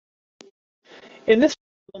In this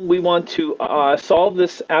problem, we want to solve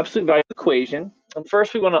this absolute value equation. And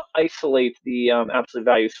first, we want to isolate the absolute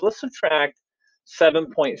value. So let's subtract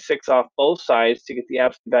 7.6 off both sides to get the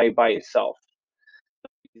absolute value by itself.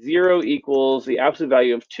 0 equals the absolute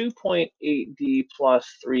value of 2.8d plus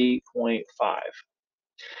 3.5.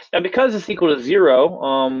 Now, because it's equal to 0,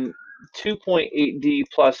 2.8d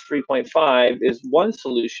plus 3.5 is one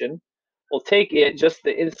solution. We'll take it, just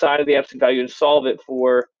the inside of the absolute value, and solve it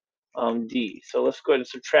for d. So let's go ahead and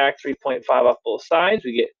subtract 3.5 off both sides.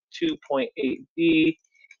 We get 2.8d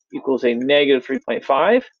equals a negative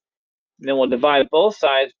 3.5. And then we'll divide both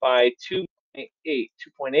sides by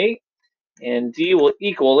 2.8. And d will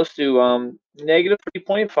equal, let's do negative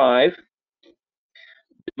 3.5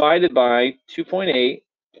 divided by 2.8.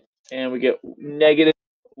 And we get negative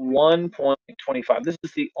 1.25. This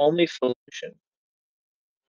is the only solution.